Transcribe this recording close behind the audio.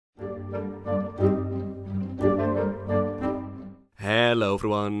Hello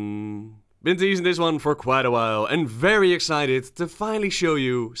everyone. Been teasing this one for quite a while and very excited to finally show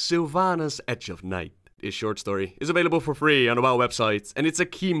you Sylvanas Edge of Night. This short story is available for free on the WoW website, and it's a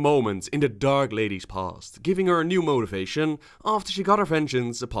key moment in the Dark Lady's past, giving her a new motivation after she got her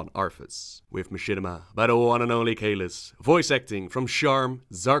vengeance upon Arthas. With machinima by the one and only Quel'thelas, voice acting from Charm,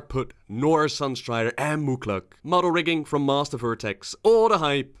 Zarkput, Nora Sunstrider and Mukluk, model rigging from Master Vertex, all the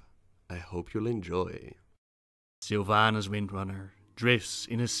hype. I hope you'll enjoy. Sylvanas Windrunner drifts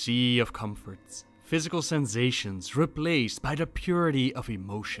in a sea of comforts, physical sensations replaced by the purity of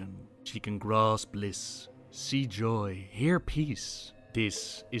emotion. She can grasp bliss, see joy, hear peace.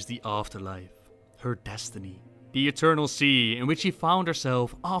 This is the afterlife, her destiny. The eternal sea in which she found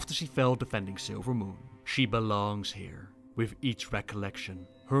herself after she fell defending Silvermoon. She belongs here. With each recollection,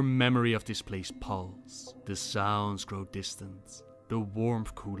 her memory of this place palls. The sounds grow distant, the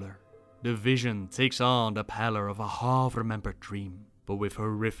warmth cooler. The vision takes on the pallor of a half-remembered dream. But with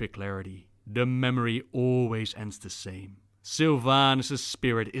horrific clarity, the memory always ends the same. Sylvanas'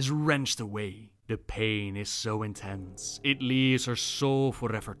 spirit is wrenched away. The pain is so intense, it leaves her soul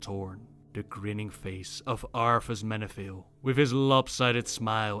forever torn. The grinning face of Arthas Menethil, with his lopsided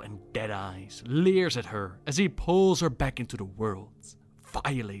smile and dead eyes, leers at her as he pulls her back into the world,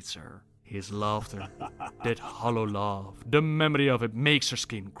 violates her. His laughter, that hollow laugh, the memory of it makes her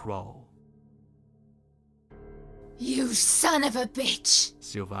skin crawl. You son of a bitch!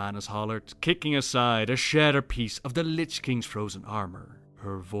 Sylvanas hollered, kicking aside a shattered piece of the Lich King's frozen armor.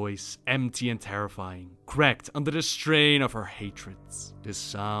 Her voice, empty and terrifying, cracked under the strain of her hatreds. The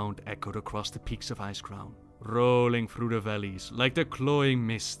sound echoed across the peaks of Icecrown, rolling through the valleys like the cloying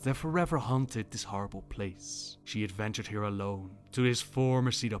mist that forever haunted this horrible place. She had ventured here alone, to his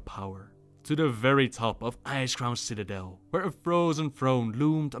former seat of power, to the very top of Icecrown's citadel, where a frozen throne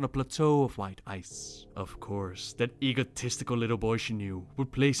loomed on a plateau of white ice. Of course, that egotistical little boy she knew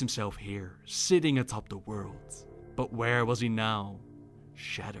would place himself here, sitting atop the world. But where was he now?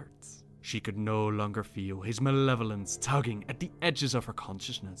 Shattered. She could no longer feel his malevolence tugging at the edges of her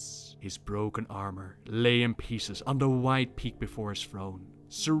consciousness. His broken armor lay in pieces on the white peak before his throne,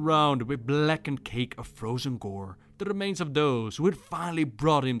 surrounded with blackened cake of frozen gore, the remains of those who had finally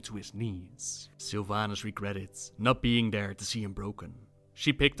brought him to his knees. Sylvanas regretted not being there to see him broken.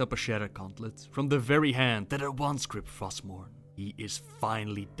 She picked up a shattered gauntlet from the very hand that had once gripped Frostmourne. He is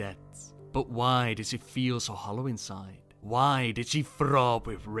finally dead. But why does it feel so hollow inside? Why did she throb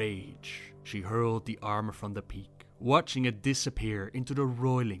with rage? She hurled the armor from the peak, watching it disappear into the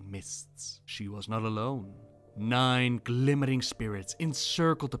roiling mists. She was not alone. 9 glimmering spirits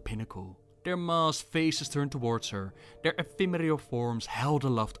encircled the pinnacle, their masked faces turned towards her, their ephemeral forms held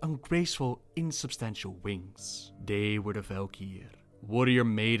aloft on graceful, insubstantial wings. They were the Valkyr, warrior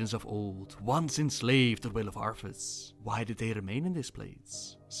maidens of old, once enslaved to the will of Arthas. Why did they remain in this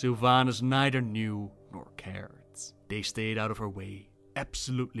place? Sylvanas neither knew nor cared. They stayed out of her way,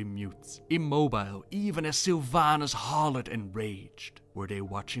 absolutely mute, immobile, even as Sylvanas hollered and raged. Were they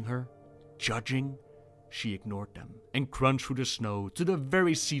watching her? Judging? She ignored them and crunched through the snow to the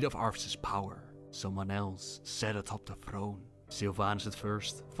very seat of Arthas' power. Someone else sat atop the throne. Sylvanas at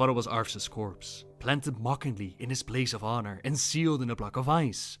first thought it was Arthas' corpse, planted mockingly in his place of honor and sealed in a block of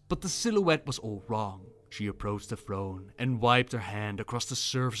ice, but the silhouette was all wrong. She approached the throne and wiped her hand across the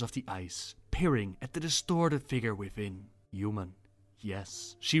surface of the ice, peering at the distorted figure within. Human.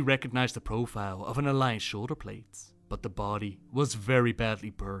 Yes, she recognized the profile of an Alliance shoulder plate. But the body was very badly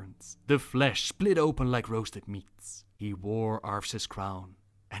burned, the flesh split open like roasted meat. He wore Arthas' crown,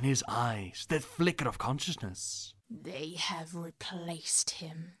 and his eyes that flickered of consciousness. They have replaced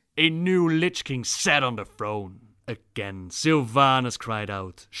him. A new Lich King sat on the throne. Again, Sylvanas cried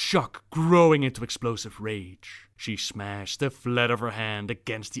out, shock growing into explosive rage. She smashed the flat of her hand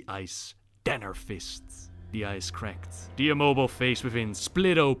against the ice, then her fists. The ice cracked, the immobile face within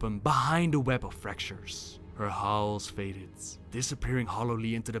split open behind a web of fractures. Her howls faded, disappearing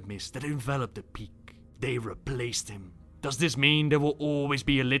hollowly into the mist that enveloped the peak. They replaced him. Does this mean there will always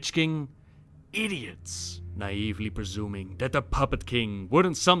be a Lich King? Idiots! Naively presuming that the Puppet King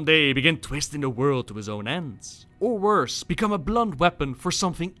wouldn't someday begin twisting the world to his own ends. Or worse, become a blunt weapon for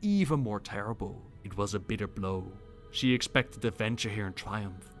something even more terrible. It was a bitter blow. She expected to venture here in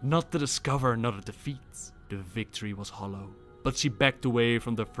triumph, not to discover another defeat. The victory was hollow. But she backed away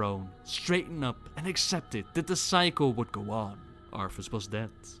from the throne, straightened up and accepted that the cycle would go on. Arthas was dead.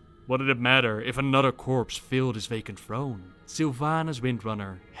 What did it matter if another corpse filled his vacant throne? Sylvanas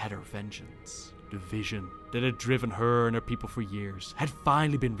Windrunner had her vengeance. The vision that had driven her and her people for years had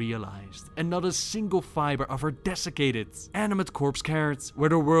finally been realized, and not a single fiber of her desiccated, animate corpse cared where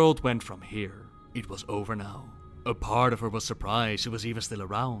the world went from here. It was over now. A part of her was surprised he was even still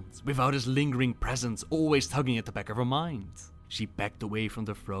around, without his lingering presence always tugging at the back of her mind. She backed away from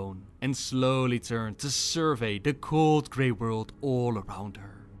the throne and slowly turned to survey the cold grey world all around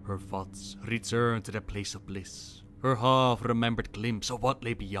her. Her thoughts returned to the place of bliss, her half-remembered glimpse of what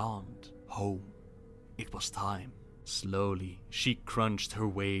lay beyond. Home. It was time. Slowly, she crunched her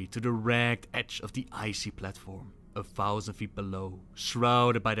way to the ragged edge of the icy platform. 1,000 feet below,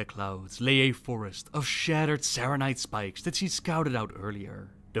 shrouded by the clouds, lay a forest of shattered serenite spikes that she scouted out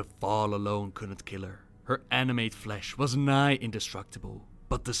earlier. The fall alone couldn't kill her. Her animate flesh was nigh indestructible.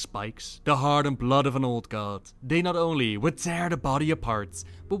 But the spikes, the hardened blood of an old god, they not only would tear the body apart,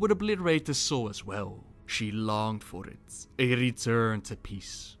 but would obliterate the soul as well. She longed for it, a return to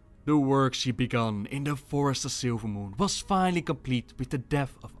peace. The work she begun in the Forest of Silvermoon was finally complete with the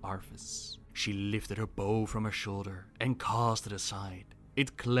death of Arthas. She lifted her bow from her shoulder and cast it aside.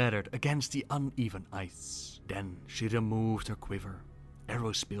 It clattered against the uneven ice. Then she removed her quiver.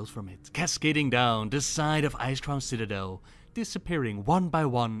 Arrows spilled from it, cascading down the side of Icecrown Citadel, disappearing one by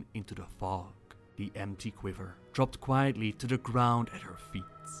one into the fog. The empty quiver dropped quietly to the ground at her feet.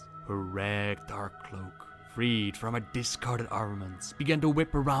 Her ragged dark cloak, freed from her discarded armaments, began to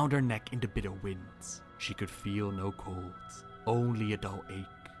whip around her neck in the bitter winds. She could feel no cold, only a dull ache.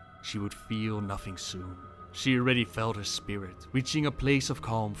 She would feel nothing soon. She already felt her spirit reaching a place of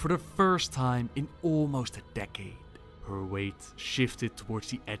calm for the first time in almost a decade. Her weight shifted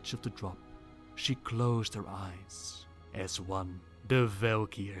towards the edge of the drop. She closed her eyes. As one, the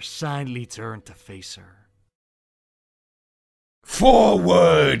Valkyr silently turned to face her.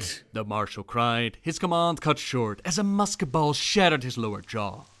 Forward! The marshal cried, his command cut short as a musket ball shattered his lower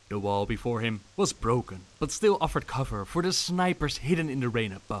jaw. The wall before him was broken, but still offered cover for the snipers hidden in the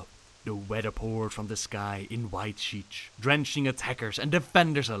rain above. The weather poured from the sky in white sheets, drenching attackers and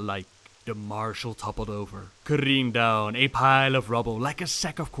defenders alike. The marshal toppled over, careened down a pile of rubble like a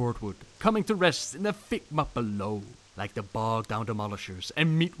sack of cordwood, coming to rest in the thick mud below. Like the bogged-down demolishers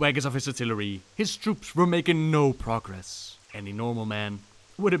and meat wagons of his artillery, his troops were making no progress. Any normal man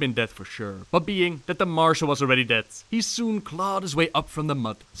would have been dead for sure, but being that the marshal was already dead, he soon clawed his way up from the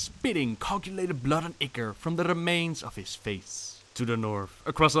mud, spitting calculated blood and ichor from the remains of his face. To the north,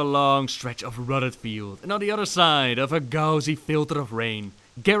 across a long stretch of rutted field, and on the other side of a gauzy filter of rain,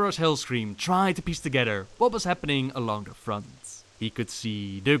 Garrosh Hellscream tried to piece together what was happening along the front. He could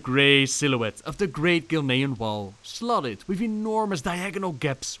see the grey silhouette of the great Gilnean wall, slotted with enormous diagonal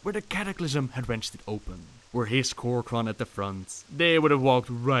gaps where the cataclysm had wrenched it open. Were his Korkron at the front, they would have walked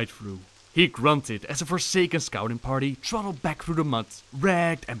right through. He grunted as a forsaken scouting party trotted back through the mud,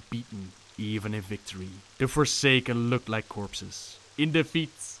 ragged and beaten. Even in victory, the Forsaken looked like corpses. In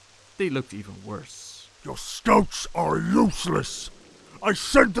defeat, they looked even worse. Your scouts are useless. I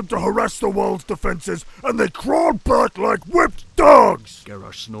sent them to harass the wall's defenses, and they crawled back like whipped dogs!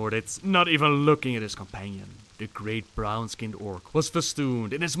 Garrosh snorted, not even looking at his companion. The great brown-skinned orc was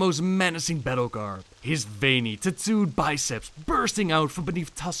festooned in his most menacing battle garb, his veiny, tattooed biceps bursting out from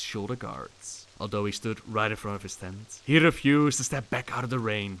beneath tough shoulder guards. Although he stood right in front of his tent, he refused to step back out of the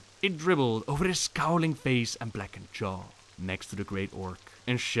rain. It dribbled over his scowling face and blackened jaw. Next to the great orc,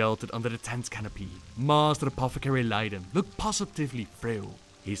 and sheltered under the tent's canopy, Master Apothecary Leiden looked positively frail.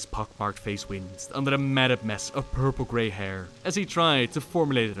 His pockmarked face winced under a matted mess of purple-grey hair as he tried to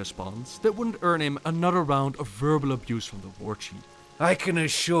formulate a response that wouldn't earn him another round of verbal abuse from the warchief. I can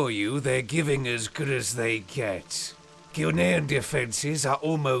assure you they're giving as good as they get. Gilnean defenses are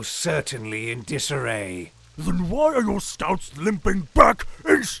almost certainly in disarray. Then why are your scouts limping back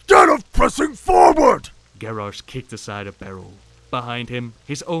instead of pressing forward? Garrosh kicked aside a barrel. Behind him,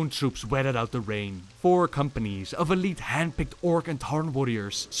 his own troops weathered out the rain. 4 companies of elite hand-picked Orc and Tarn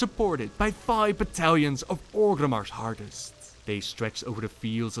warriors, supported by 5 battalions of Orgrimmar's hardest. They stretched over the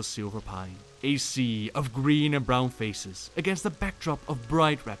fields of Silverpine, a sea of green and brown faces against a backdrop of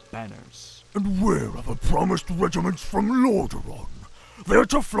bright red banners. And where are the promised regiments from Lordaeron? They're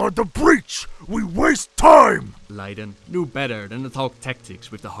to flood the breach! We waste time! Leiden knew better than to talk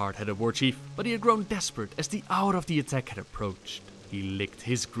tactics with the hard-headed warchief, but he had grown desperate as the hour of the attack had approached. He licked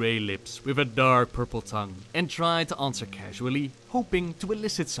his grey lips with a dark purple tongue and tried to answer casually, hoping to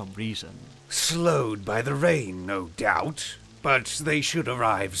elicit some reason. Slowed by the rain, no doubt, but they should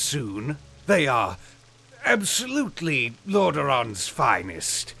arrive soon. They are absolutely Lordaeron's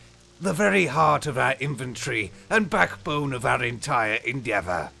finest. The very heart of our infantry and backbone of our entire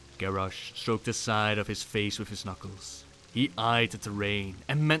endeavor. Garrosh stroked the side of his face with his knuckles. He eyed the terrain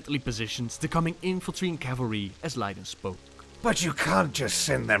and mentally positioned the coming infantry and cavalry as Leiden spoke. But you can't just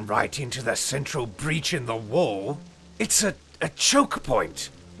send them right into the central breach in the wall. It's a choke point.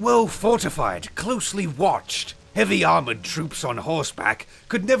 Well fortified, closely watched. Heavy armored troops on horseback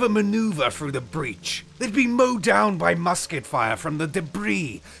could never maneuver through the breach. They'd be mowed down by musket fire from the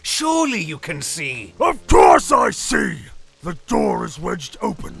debris. Surely you can see. Of course I see! The door is wedged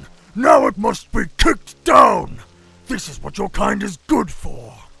open. Now it must be kicked down! This is what your kind is good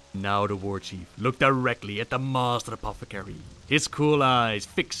for. Now the warchief looked directly at the master apothecary, his cool eyes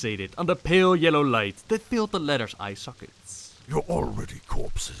fixated on the pale yellow light that filled the latter's eye sockets. You're already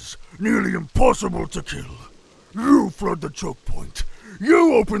corpses, nearly impossible to kill. You flood the choke point.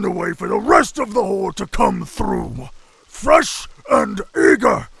 You open the way for the rest of the horde to come through. Fresh and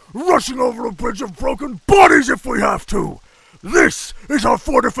eager, rushing over a bridge of broken bodies if we have to. This is how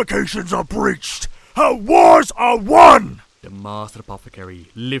fortifications are breached, how wars are won! The master apothecary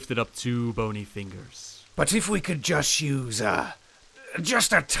lifted up 2 bony fingers. But if we could just use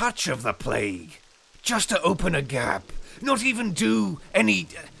just a touch of the plague, just to open a gap, not even do any,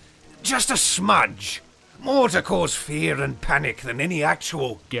 just a smudge, more to cause fear and panic than any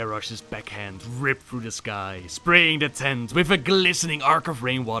actual... Garrosh's backhand ripped through the sky, spraying the tent with a glistening arc of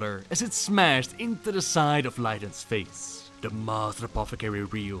rainwater as it smashed into the side of Leiden's face. The master apothecary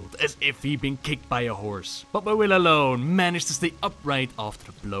reeled as if he'd been kicked by a horse, but by will alone managed to stay upright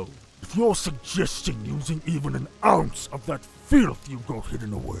after the blow. If you're suggesting using even an ounce of that filth you've got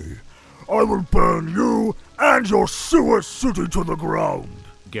hidden away, I will burn you and your sewer city to the ground.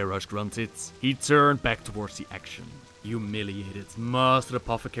 Garrosh grunted. He turned back towards the action. Humiliated, Master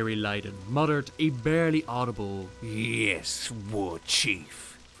Apothecary Leiden muttered a barely audible "Yes,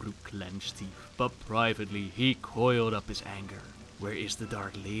 warchief," through clenched teeth, but privately he coiled up his anger. Where is the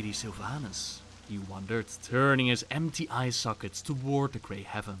Dark Lady Sylvanas? He wondered, turning his empty eye sockets toward the grey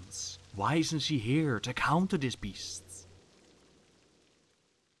heavens. Why isn't she here to counter this beast?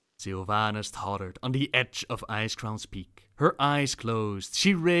 Sylvanas tottered on the edge of Icecrown's peak. Her eyes closed,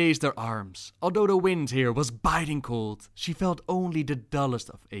 she raised her arms. Although the wind here was biting cold, she felt only the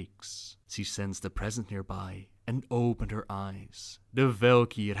dullest of aches. She sensed a presence nearby and opened her eyes. The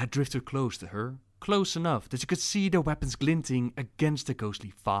Valkyr had drifted close to her, close enough that she could see their weapons glinting against the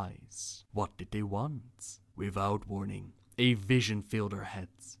ghostly thighs. What did they want? Without warning, a vision filled her head,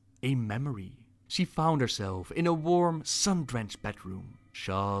 a memory. She found herself in a warm, sun-drenched bedroom.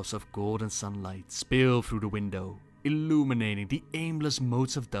 Shafts of golden sunlight spilled through the window, illuminating the aimless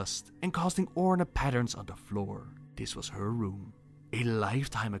motes of dust and casting ornate patterns on the floor. This was her room. A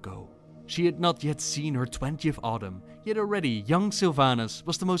lifetime ago. She had not yet seen her 20th autumn, yet already young Sylvanas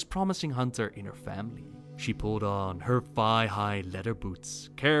was the most promising hunter in her family. She pulled on her thigh-high leather boots,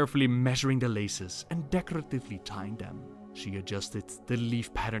 carefully measuring the laces and decoratively tying them. She adjusted the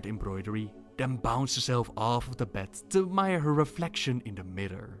leaf-patterned embroidery, then bounced herself off of the bed to admire her reflection in the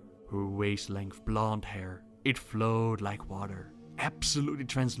mirror. Her waist-length blonde hair, it flowed like water, absolutely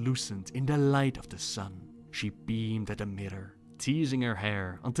translucent in the light of the sun. She beamed at the mirror, teasing her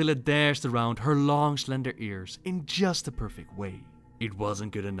hair until it dashed around her long slender ears in just the perfect way. It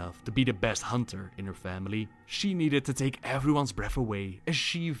wasn't good enough to be the best hunter in her family. She needed to take everyone's breath away as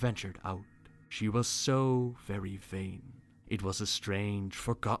she ventured out. She was so very vain. It was a strange,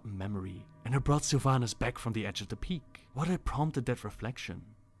 forgotten memory, and it brought Sylvanas back from the edge of the peak. What had prompted that reflection?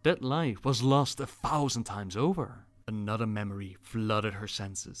 That life was lost 1,000 times over. Another memory flooded her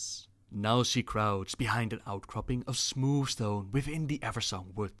senses. Now she crouched behind an outcropping of smooth stone within the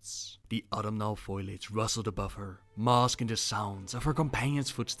Eversong woods. The autumnal foliage rustled above her, masking the sounds of her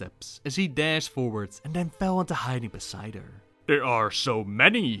companion's footsteps as he dashed forwards and then fell into hiding beside her. "There are so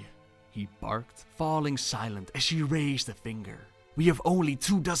many!" he barked, falling silent as she raised a finger. "We have only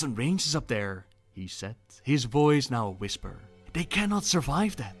 24 ranges up there," he said, his voice now a whisper. "They cannot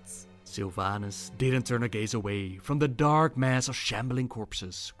survive that." Sylvanas didn't turn her gaze away from the dark mass of shambling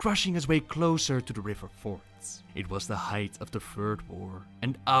corpses, crushing its way closer to the river forts. It was the height of the Third War,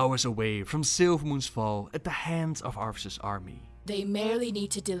 and hours away from Silvermoon's fall at the hands of Arthas' army. They merely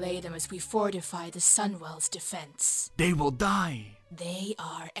need to delay them as we fortify the Sunwell's defense. They will die! They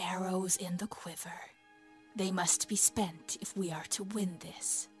are arrows in the quiver. They must be spent if we are to win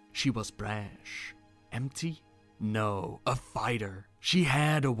this. She was brash. Empty? No, a fighter. She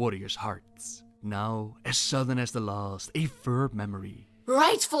had a warrior's heart. Now, as sudden as the last, a third memory.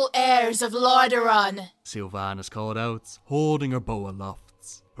 Rightful heirs of Lordaeron! Sylvanas called out, holding her bow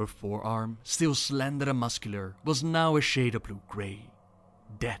aloft. Her forearm, still slender and muscular, was now a shade of blue-grey.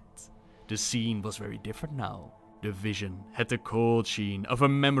 Death. The scene was very different now. The vision had the cold sheen of a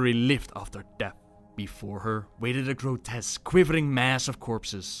memory lived after death. Before her waited a grotesque, quivering mass of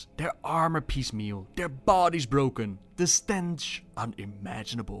corpses, their armor piecemeal, their bodies broken, the stench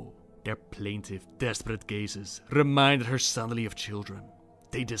unimaginable. Their plaintive, desperate gazes reminded her suddenly of children.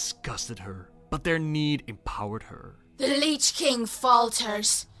 They disgusted her. but their need empowered her. The Lich King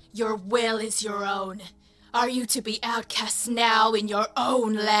falters. Your will is your own. Are you to be outcasts now in your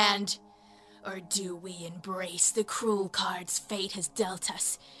own land? Or do we embrace the cruel cards fate has dealt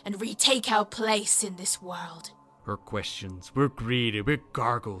us and retake our place in this world? Her questions were greeted with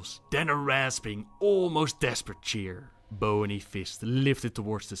gargles, then a rasping, almost desperate cheer. Bony fist lifted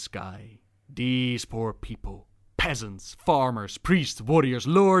towards the sky. These poor people, peasants, farmers, priests, warriors,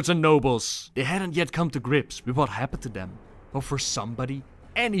 lords and nobles, they hadn't yet come to grips with what happened to them. But for somebody,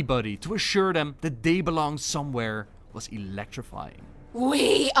 anybody, to assure them that they belonged somewhere was electrifying.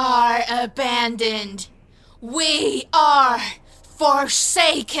 We are abandoned. We are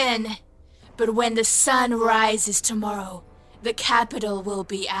forsaken. But when the sun rises tomorrow, the capital will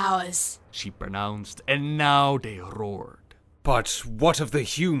be ours, she pronounced, and now they roared. But what of the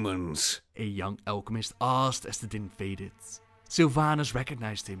humans? A young alchemist asked as the din faded. Sylvanas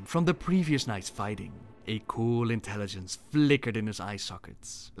recognized him from the previous night's fighting. A cool intelligence flickered in his eye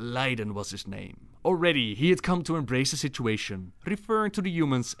sockets. Leiden was his name. Already, he had come to embrace the situation, referring to the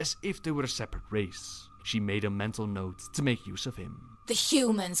humans as if they were a separate race. She made a mental note to make use of him. The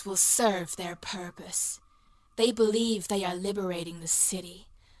humans will serve their purpose. They believe they are liberating the city.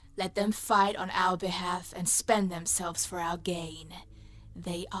 Let them fight on our behalf and spend themselves for our gain.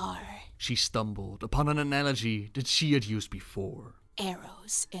 They are. She stumbled upon an analogy that she had used before.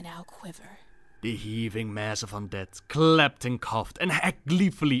 Arrows in our quiver. The heaving mass of undead clapped and coughed and hacked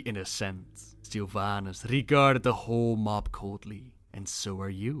gleefully in assent. Sylvanas regarded the whole mob coldly. And so are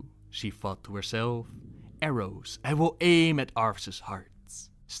you, she thought to herself. Arrows, I will aim at Arthas'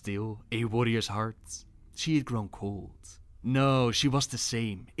 hearts. Still, a warrior's heart. She had grown cold. No, she was the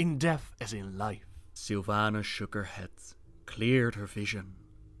same, in death as in life. Sylvanas shook her head, cleared her vision.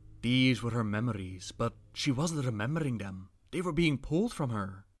 These were her memories, but she wasn't remembering them. They were being pulled from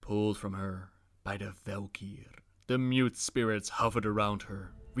her by the Valkyr. The mute spirits hovered around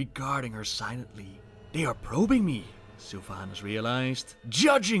her, regarding her silently. They are probing me, Sylvanas realized,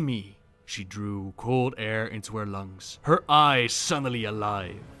 judging me. She drew cold air into her lungs, her eyes suddenly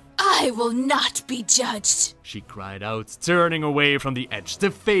alive. I will not be judged, she cried out, turning away from the edge to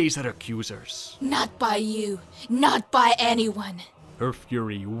face her accusers. Not by you, not by anyone. Her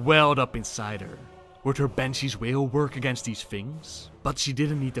fury welled up inside her. Would her Banshee's wail work against these things? But she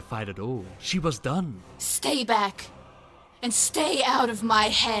didn't need to fight at all. She was done. Stay back, and stay out of my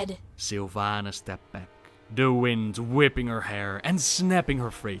head. Sylvanas stepped back, the wind whipping her hair and snapping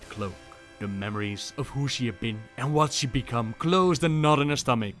her frayed cloak. The memories of who she had been and what she'd become closed a knot in her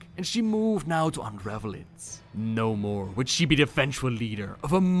stomach, and she moved now to unravel it. No more would she be the vengeful leader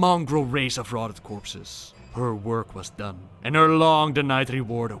of a mongrel race of rotted corpses. Her work was done, and her long-denied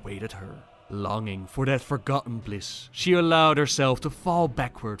reward awaited her. Longing for that forgotten bliss, she allowed herself to fall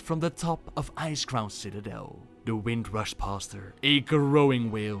backward from the top of Icecrown Citadel. The wind rushed past her, a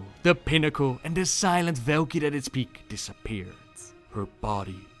growing wail. The pinnacle and the silent Valkyrie at its peak disappeared. Her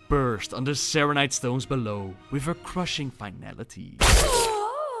body burst on the serenite stones below with a crushing finality.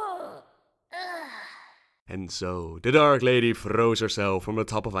 And so, the Dark Lady froze herself from the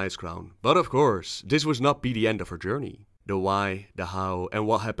top of Icecrown. But of course, this would not be the end of her journey. The why, the how, and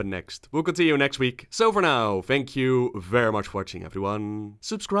what happened next will continue next week. So for now, thank you very much for watching, everyone.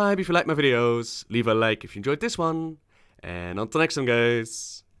 Subscribe if you like my videos, leave a like if you enjoyed this one, and until next time,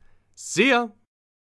 guys, see ya!